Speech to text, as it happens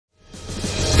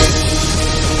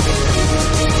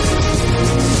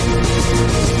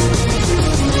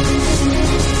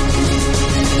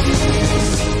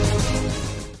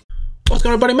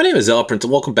going on, everybody? My name is ZealetPrince,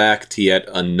 and welcome back to yet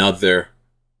another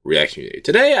reaction video.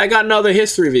 Today, I got another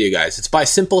history video, guys. It's by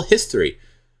Simple History.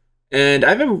 And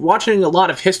I've been watching a lot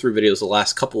of history videos the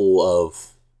last couple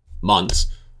of months.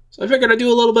 So I figured I'd do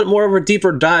a little bit more of a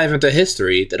deeper dive into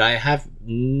history that I have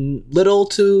little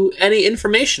to any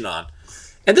information on.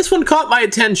 And this one caught my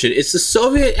attention. It's the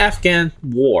Soviet-Afghan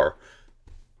War,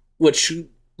 which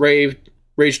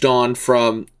raged on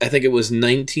from, I think it was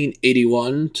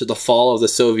 1981 to the fall of the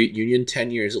Soviet Union 10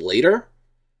 years later.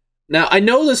 Now, I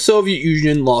know the Soviet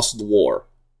Union lost the war,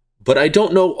 but I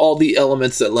don't know all the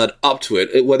elements that led up to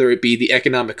it, whether it be the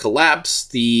economic collapse,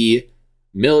 the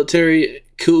military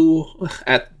coup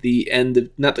at the end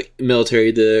of, not the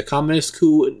military, the communist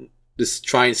coup, just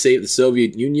try and save the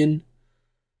Soviet Union.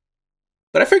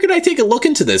 But I figured I'd take a look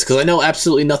into this because I know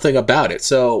absolutely nothing about it.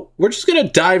 So we're just going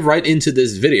to dive right into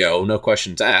this video, no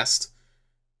questions asked.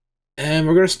 And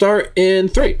we're going to start in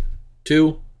 3,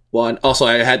 2, 1. Also,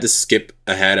 I had to skip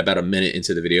ahead about a minute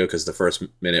into the video because the first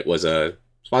minute was a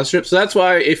sponsorship. So that's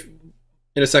why if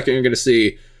in a second you're going to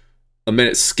see a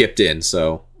minute skipped in.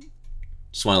 So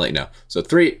just want to let you know. So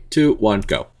 3, 2, 1,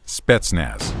 go.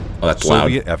 Spetsnaz. Oh, that's loud.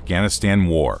 Soviet-Afghanistan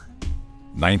War.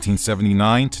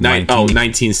 1979 to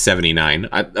 1979.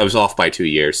 I was off by 2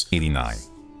 years. 89.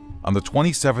 On the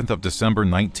 27th of December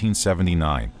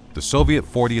 1979, the Soviet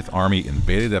 40th Army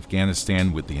invaded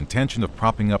Afghanistan with the intention of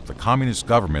propping up the communist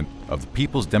government of the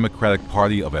People's Democratic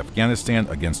Party of Afghanistan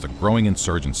against a growing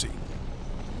insurgency.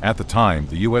 At the time,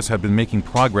 the U.S. had been making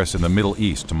progress in the Middle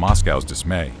East to Moscow's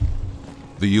dismay.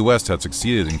 The U.S. had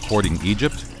succeeded in courting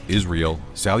Egypt, Israel,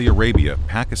 Saudi Arabia,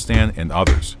 Pakistan, and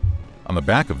others. On the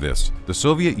back of this, the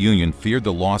Soviet Union feared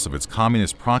the loss of its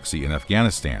communist proxy in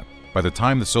Afghanistan. By the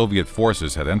time the Soviet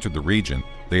forces had entered the region,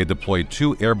 they had deployed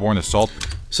 2 airborne assault.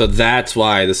 So that's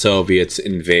why the Soviets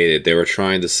invaded. They were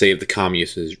trying to save the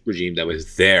communist regime that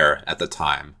was there at the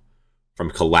time from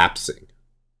collapsing.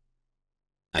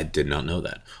 I did not know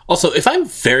that. Also, if I'm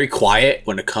very quiet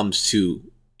when it comes to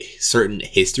certain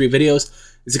history videos,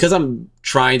 it's because I'm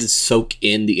trying to soak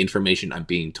in the information I'm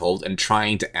being told and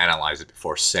trying to analyze it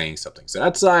before saying something. So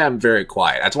that's why I'm very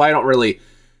quiet. That's why I don't really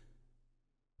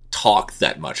talk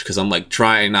that much, because I'm like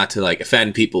trying not to like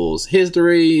offend people's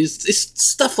histories. It's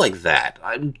stuff like that.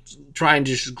 I'm trying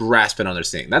to just grasp and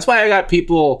understand. That's why I got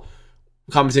people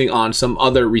commenting on some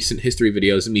other recent history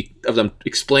videos of them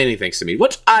explaining things to me,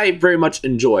 which I very much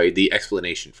enjoy the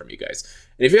explanation from you guys.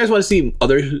 And if you guys want to see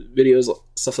other videos,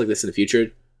 stuff like this in the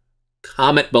future,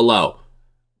 comment below.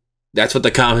 That's what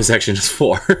the comment section is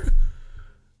for.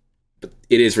 But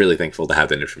it is really thankful to have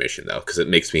that information, though, because it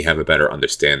makes me have a better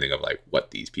understanding of like what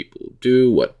these people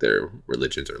do, what their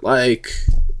religions are like.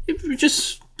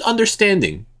 Just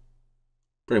understanding,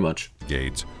 pretty much.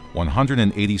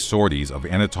 180 sorties of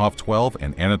Antonov 12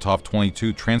 and Antonov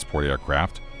 22 transport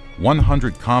aircraft,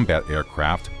 100 combat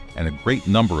aircraft, and a great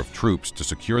number of troops to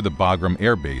secure the Bagram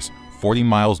Air Base 40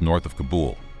 miles north of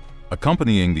Kabul.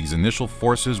 Accompanying these initial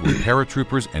forces were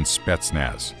paratroopers and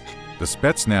Spetsnaz. The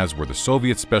Spetsnaz were the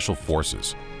Soviet Special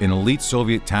Forces, an elite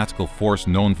Soviet tactical force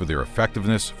known for their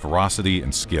effectiveness, ferocity,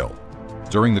 and skill.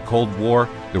 During the Cold War,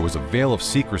 there was a veil of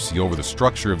secrecy over the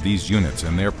structure of these units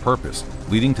and their purpose,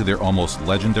 leading to their almost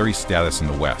legendary status in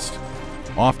the West.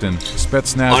 Often,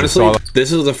 Spetsnaz... Honestly,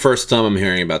 this is the first time I'm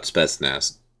hearing about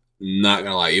Spetsnaz. Not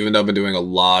gonna lie, even though I've been doing a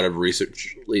lot of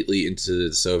research lately into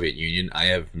the Soviet Union, I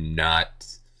have not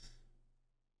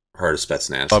heard of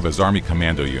Spetsnaz. Of as Army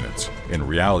commando units. In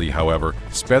reality, however,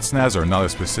 Spetsnaz are not a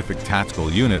specific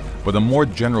tactical unit, but a more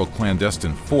general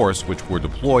clandestine force which were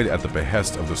deployed at the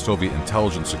behest of the Soviet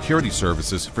intelligence security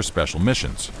services for special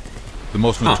missions. The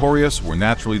most notorious were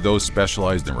naturally those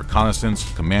specialized in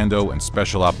reconnaissance, commando, and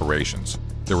special operations.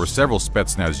 There were several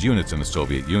Spetsnaz units in the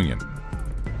Soviet Union.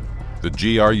 The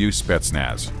GRU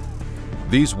Spetsnaz.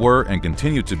 These were and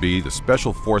continue to be the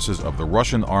special forces of the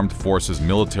Russian Armed Forces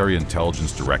Military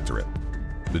Intelligence Directorate.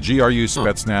 The GRU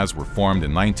Spetsnaz were formed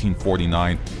in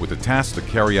 1949 with the task to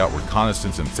carry out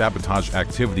reconnaissance and sabotage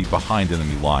activity behind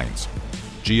enemy lines.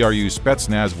 GRU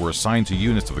Spetsnaz were assigned to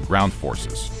units of the ground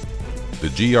forces. The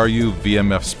GRU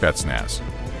VMF Spetsnaz,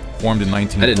 formed in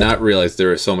 1941. I did not realize there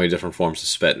were so many different forms of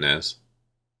Spetsnaz.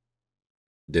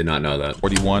 Did not know that.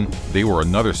 41, they were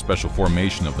another special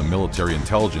formation of the military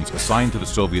intelligence assigned to the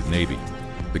Soviet Navy.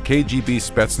 The KGB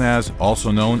Spetsnaz,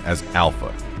 also known as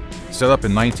Alpha. Set up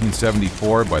in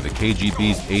 1974 by the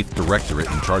KGB's 8th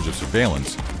Directorate in charge of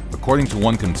surveillance, according to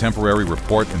one contemporary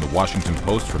report in the Washington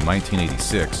Post from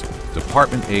 1986,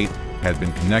 Department 8 had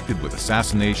been connected with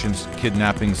assassinations,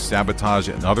 kidnappings, sabotage,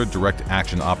 and other direct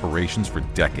action operations for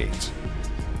decades.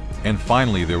 And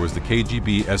finally, there was the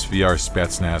KGB SVR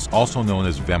Spetsnaz, also known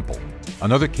as Vempel.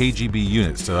 another KGB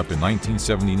unit set up in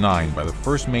 1979 by the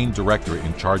first main directorate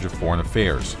in charge of foreign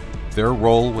affairs. Their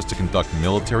role was to conduct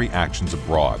military actions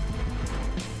abroad.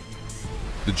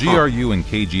 The GRU and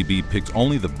KGB picked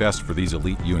only the best for these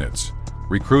elite units.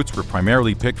 Recruits were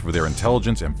primarily picked for their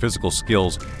intelligence and physical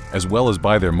skills, as well as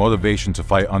by their motivation to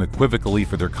fight unequivocally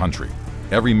for their country.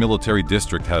 Every military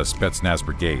district had a Spetsnaz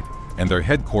brigade, and their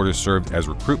headquarters served as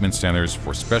recruitment centers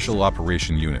for special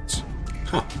operation units.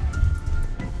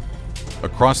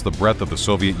 Across the breadth of the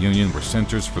Soviet Union were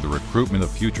centers for the recruitment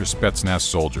of future Spetsnaz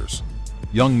soldiers.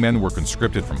 Young men were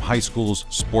conscripted from high schools,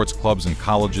 sports clubs, and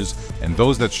colleges, and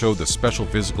those that showed the special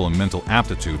physical and mental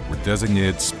aptitude were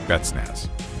designated Spetsnaz.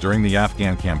 During the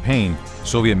Afghan campaign,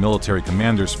 Soviet military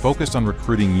commanders focused on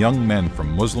recruiting young men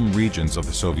from Muslim regions of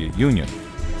the Soviet Union.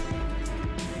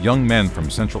 Young men from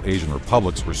Central Asian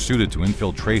republics were suited to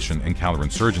infiltration and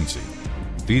counterinsurgency.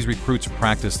 These recruits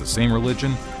practiced the same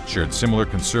religion, shared similar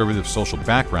conservative social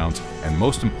backgrounds, and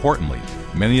most importantly,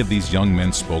 many of these young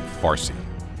men spoke Farsi.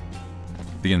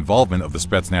 The involvement of the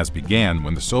Spetsnaz began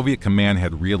when the Soviet command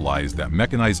had realized that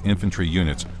mechanized infantry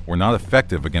units were not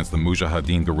effective against the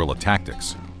Mujahideen guerrilla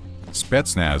tactics.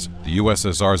 Spetsnaz, the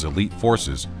USSR's elite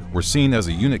forces, were seen as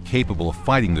a unit capable of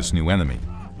fighting this new enemy.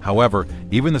 However,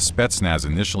 even the Spetsnaz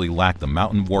initially lacked the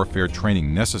mountain warfare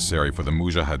training necessary for the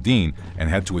Mujahideen and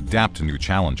had to adapt to new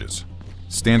challenges.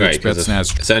 Standard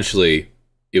Spetsnaz... Essentially,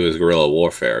 it was guerrilla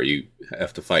warfare. You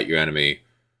have to fight your enemy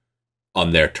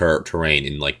on their terrain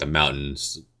in like the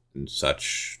mountains and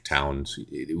such towns.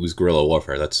 It was guerrilla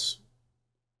warfare. That's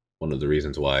one of the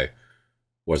reasons why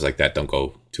wars like that don't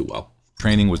go too well.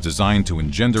 Training was designed to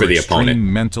engender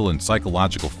extreme mental and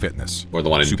psychological fitness. Or the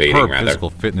one invading, Superb rather. Physical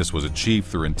fitness was achieved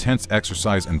through intense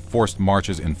exercise and forced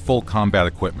marches in full combat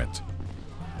equipment.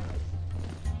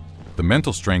 The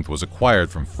mental strength was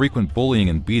acquired from frequent bullying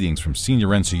and beatings from senior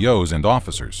NCOs and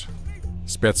officers.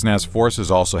 Spetsnaz forces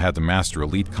also had to master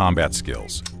elite combat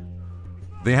skills.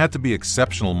 They had to be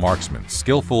exceptional marksmen,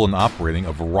 skillful in operating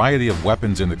a variety of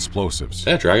weapons and explosives.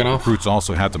 Yeah, Dragunov. Recruits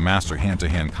also had to master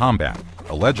hand-to-hand combat.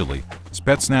 Allegedly,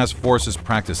 Spetsnaz forces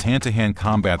practiced hand-to-hand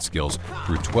combat skills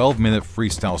through 12-minute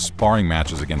freestyle sparring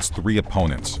matches against 3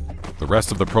 opponents. The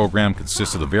rest of the program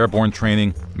consisted of airborne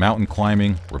training, mountain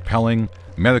climbing, rappelling,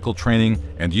 medical training,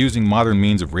 and using modern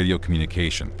means of radio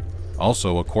communication.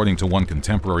 Also, according to one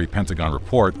contemporary Pentagon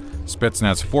report,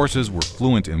 Spetsnaz forces were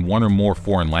fluent in 1 or more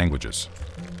foreign languages.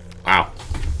 Wow.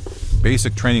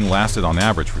 Basic training lasted on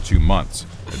average for 2 months.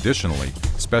 Additionally,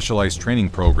 specialized training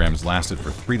programs lasted for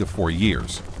 3 to 4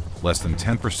 years. Less than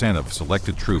 10% of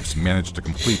selected troops managed to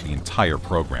complete the entire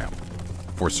program.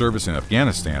 For service in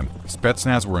Afghanistan,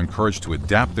 Spetsnaz were encouraged to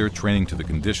adapt their training to the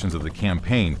conditions of the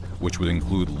campaign, which would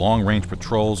include long-range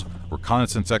patrols,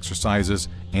 reconnaissance exercises,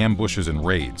 ambushes, and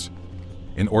raids.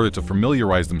 In order to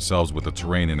familiarize themselves with the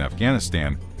terrain in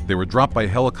Afghanistan, they were dropped by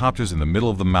helicopters in the middle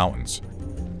of the mountains.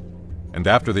 And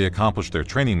after they accomplished their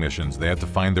training missions, they had to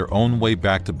find their own way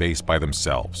back to base by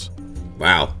themselves.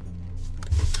 Wow.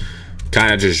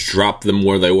 Kind of just dropped them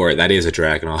where they were. That is a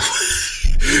Dragunov.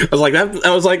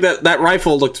 I was like that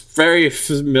rifle looked very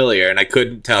familiar, and I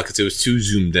couldn't tell because it was too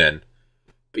zoomed in.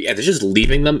 But yeah, they're just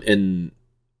leaving them in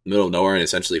the middle of nowhere and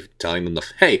essentially telling them,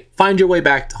 hey, find your way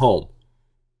back home.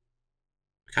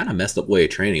 Kind of messed up way of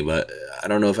training, but I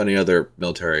don't know if any other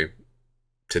military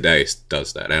today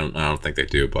does that. I don't think they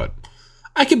do, but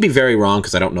I could be very wrong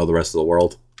because I don't know the rest of the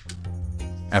world.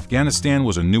 Afghanistan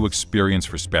was a new experience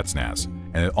for Spetsnaz,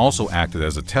 and it also acted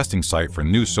as a testing site for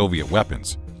new Soviet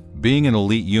weapons. Being an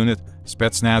elite unit,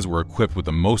 Spetsnaz were equipped with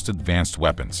the most advanced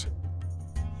weapons.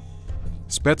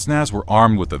 Spetsnaz were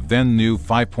armed with the then-new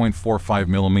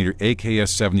 5.45mm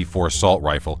AKS-74 assault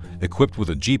rifle equipped with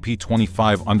a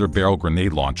GP-25 underbarrel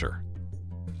grenade launcher.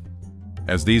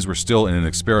 As these were still in an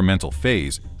experimental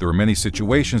phase, there were many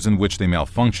situations in which they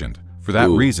malfunctioned. For that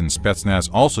reason, Spetsnaz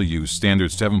also used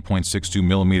standard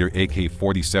 7.62mm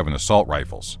AK-47 assault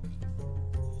rifles.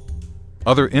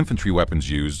 Other infantry weapons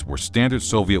used were standard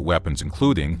Soviet weapons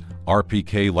including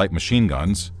RPK light machine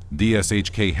guns,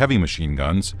 DSHK heavy machine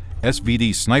guns,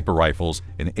 SVD sniper rifles,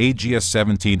 and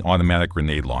AGS-17 automatic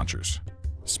grenade launchers.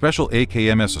 Special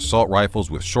AKMS assault rifles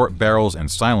with short barrels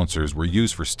and silencers were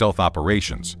used for stealth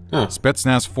operations.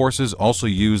 Spetsnaz forces also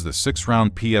used the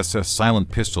 6-round PSS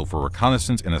silent pistol for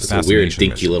reconnaissance and assassination missions. It's a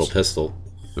weird, dinky little pistol.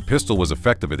 The pistol was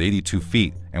effective at 82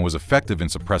 feet and was effective in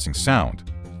suppressing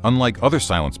sound. Unlike other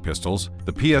silenced pistols,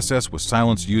 the PSS was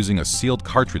silenced using a sealed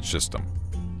cartridge system.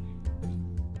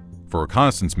 For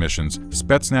reconnaissance missions,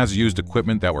 Spetsnaz used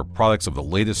equipment that were products of the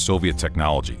latest Soviet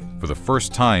technology. For the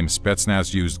first time,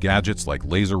 Spetsnaz used gadgets like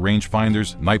laser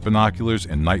rangefinders, night binoculars,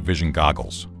 and night vision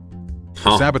goggles.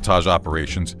 For sabotage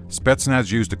operations,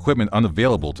 Spetsnaz used equipment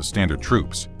unavailable to standard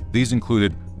troops. These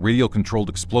included radio-controlled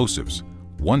explosives.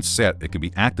 Once set, it could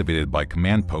be activated by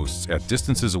command posts at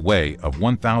distances away of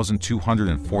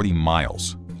 1,240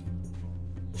 miles.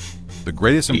 The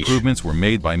greatest improvements were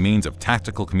made by means of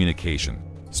tactical communication.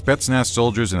 Spetsnaz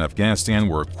soldiers in Afghanistan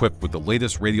were equipped with the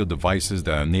latest radio devices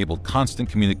that enabled constant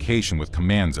communication with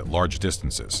commands at large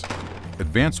distances.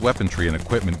 Advanced weaponry and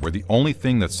equipment were the only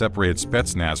thing that separated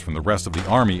Spetsnaz from the rest of the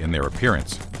army in their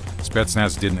appearance.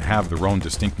 Spetsnaz didn't have their own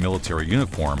distinct military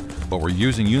uniform, but were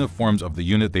using uniforms of the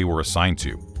unit they were assigned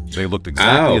to. They looked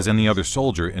exactly as any other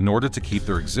soldier in order to keep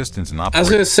their existence in operation. I was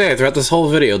going to say, throughout this whole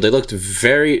video, they looked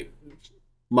very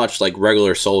much like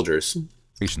regular soldiers.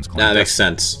 That makes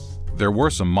sense. There were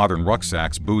some modern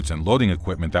rucksacks, boots, and loading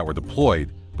equipment that were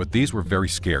deployed, but these were very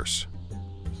scarce.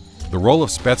 The role of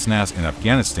Spetsnaz in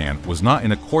Afghanistan was not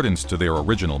in accordance to their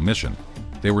original mission.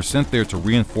 They were sent there to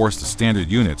reinforce the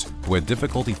standard units who had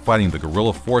difficulty fighting the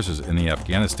guerrilla forces in the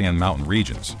Afghanistan mountain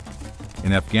regions.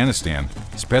 In Afghanistan,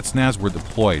 Spetsnaz were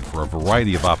deployed for a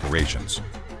variety of operations.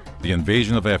 The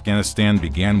invasion of Afghanistan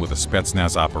began with a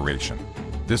Spetsnaz operation.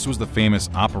 This was the famous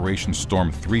Operation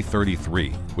Storm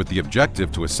 333, with the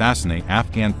objective to assassinate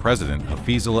Afghan President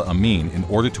Hafizullah Amin in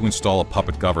order to install a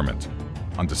puppet government.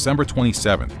 On December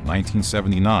 27,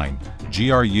 1979,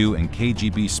 GRU and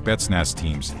KGB Spetsnaz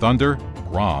teams Thunder,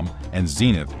 Grom, and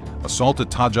Zenith assaulted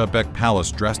Tajabek Palace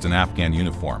dressed in Afghan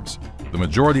uniforms. The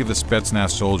majority of the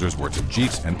Spetsnaz soldiers were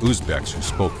Tajiks and Uzbeks who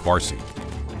spoke Farsi.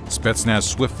 Spetsnaz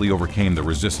swiftly overcame the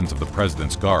resistance of the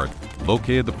president's guard,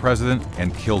 located the president,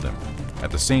 and killed him. At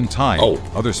the same time,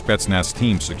 other Spetsnaz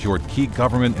teams secured key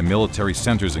government and military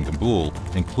centers in Kabul,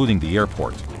 including the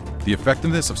airport. The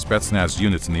effectiveness of Spetsnaz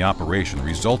units in the operation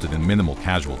resulted in minimal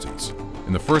casualties.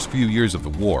 In the first few years of the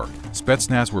war,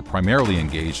 Spetsnaz were primarily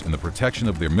engaged in the protection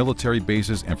of their military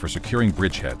bases and for securing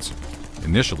bridgeheads.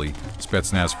 Initially,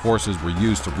 Spetsnaz forces were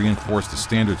used to reinforce the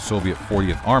standard Soviet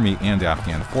 40th Army and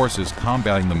Afghan forces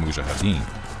combating the Mujahideen.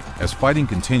 As fighting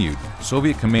continued,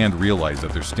 Soviet command realized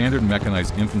that their standard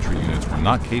mechanized infantry units were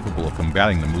not capable of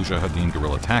combating the Mujahideen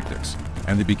guerrilla tactics,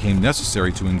 and it became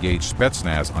necessary to engage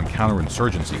Spetsnaz on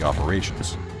counterinsurgency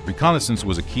operations. Reconnaissance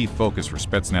was a key focus for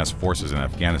Spetsnaz forces in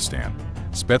Afghanistan.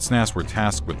 Spetsnaz were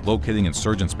tasked with locating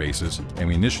insurgents' bases,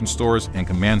 ammunition stores, and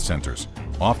command centers,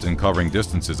 often covering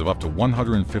distances of up to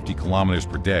 150 kilometers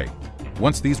per day.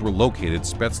 Once these were located,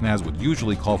 Spetsnaz would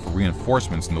usually call for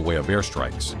reinforcements in the way of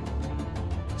airstrikes.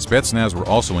 Spetsnaz were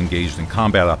also engaged in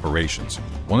combat operations.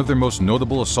 One of their most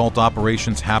notable assault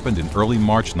operations happened in early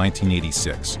March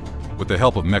 1986. With the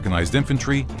help of mechanized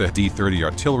infantry, the D-30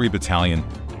 Artillery Battalion,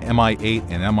 Mi-8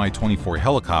 and Mi-24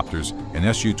 helicopters,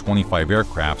 and Su-25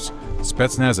 aircrafts,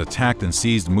 Spetsnaz attacked and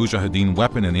seized Mujahideen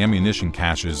weapon and ammunition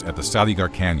caches at the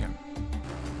Sadigar Canyon.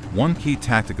 One key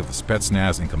tactic of the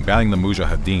Spetsnaz in combating the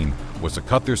Mujahideen was to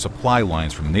cut their supply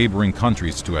lines from neighboring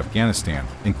countries to Afghanistan,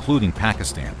 including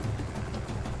Pakistan.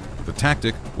 The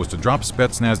tactic was to drop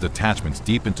Spetsnaz detachments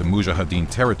deep into Mujahideen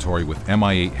territory with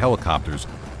Mi-8 helicopters,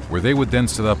 where they would then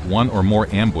set up one or more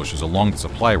ambushes along the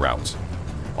supply routes.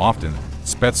 Often,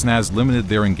 Spetsnaz limited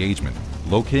their engagement,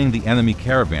 locating the enemy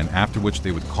caravan, after which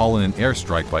they would call in an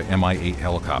airstrike by Mi-8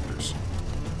 helicopters.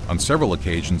 On several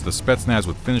occasions, the Spetsnaz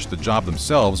would finish the job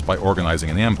themselves by organizing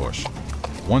an ambush.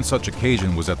 One such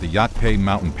occasion was at the Yakpe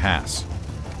Mountain Pass.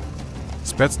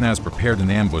 Spetsnaz prepared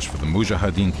an ambush for the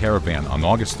Mujahideen caravan on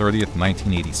August 30th,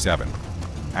 1987.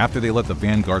 After they let the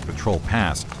vanguard patrol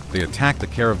pass, they attacked the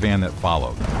caravan that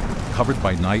followed. Covered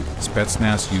by night,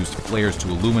 Spetsnaz used flares to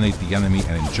illuminate the enemy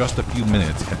and in just a few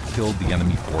minutes had killed the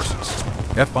enemy forces.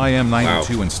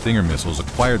 FIM-92 and Stinger missiles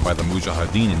acquired by the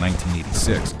Mujahideen in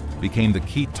 1986 became the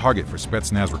key target for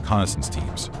Spetsnaz reconnaissance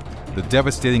teams. The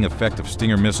devastating effect of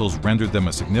Stinger missiles rendered them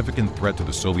a significant threat to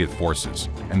the Soviet forces,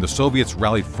 and the Soviets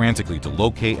rallied frantically to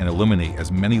locate and eliminate as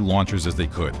many launchers as they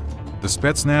could. The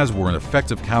Spetsnaz were an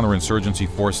effective counterinsurgency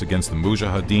force against the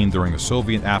Mujahideen during the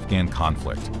Soviet-Afghan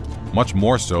conflict, much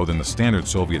more so than the standard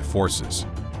Soviet forces.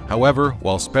 However,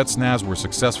 while Spetsnaz were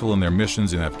successful in their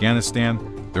missions in Afghanistan,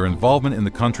 their involvement in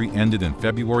the country ended in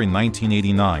February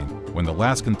 1989 when the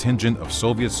last contingent of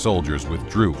Soviet soldiers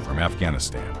withdrew from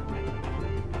Afghanistan.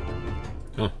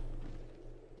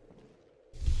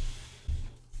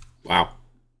 Wow.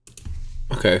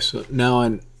 Okay, so now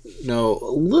I know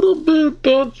a little bit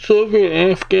about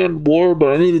Soviet-Afghan war,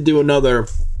 but I need to do another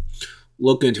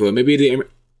look into it. Maybe the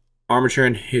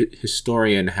Armaturan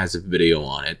Historian has a video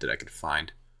on it that I could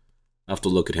find. I'll have to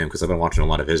look at him because I've been watching a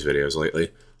lot of his videos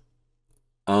lately.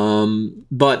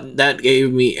 But that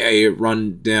gave me a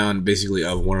rundown, basically,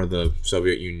 of one of the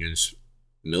Soviet Union's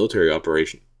military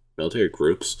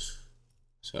groups.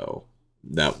 So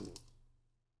that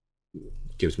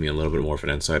gives me a little bit more of an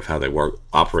insight of how they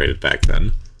operated back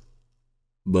then.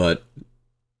 But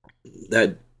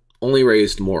that only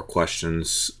raised more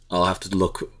questions. I'll have to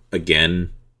look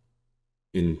again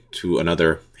into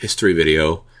another history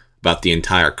video about the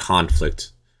entire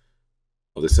conflict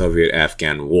of the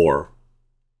Soviet-Afghan War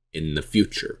in the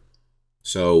future.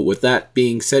 So with that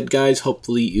being said, guys,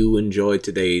 hopefully you enjoyed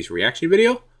today's reaction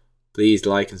video. Please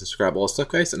like and subscribe, all that stuff,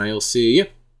 guys, and I will see you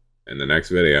in the next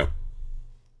video.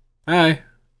 Bye.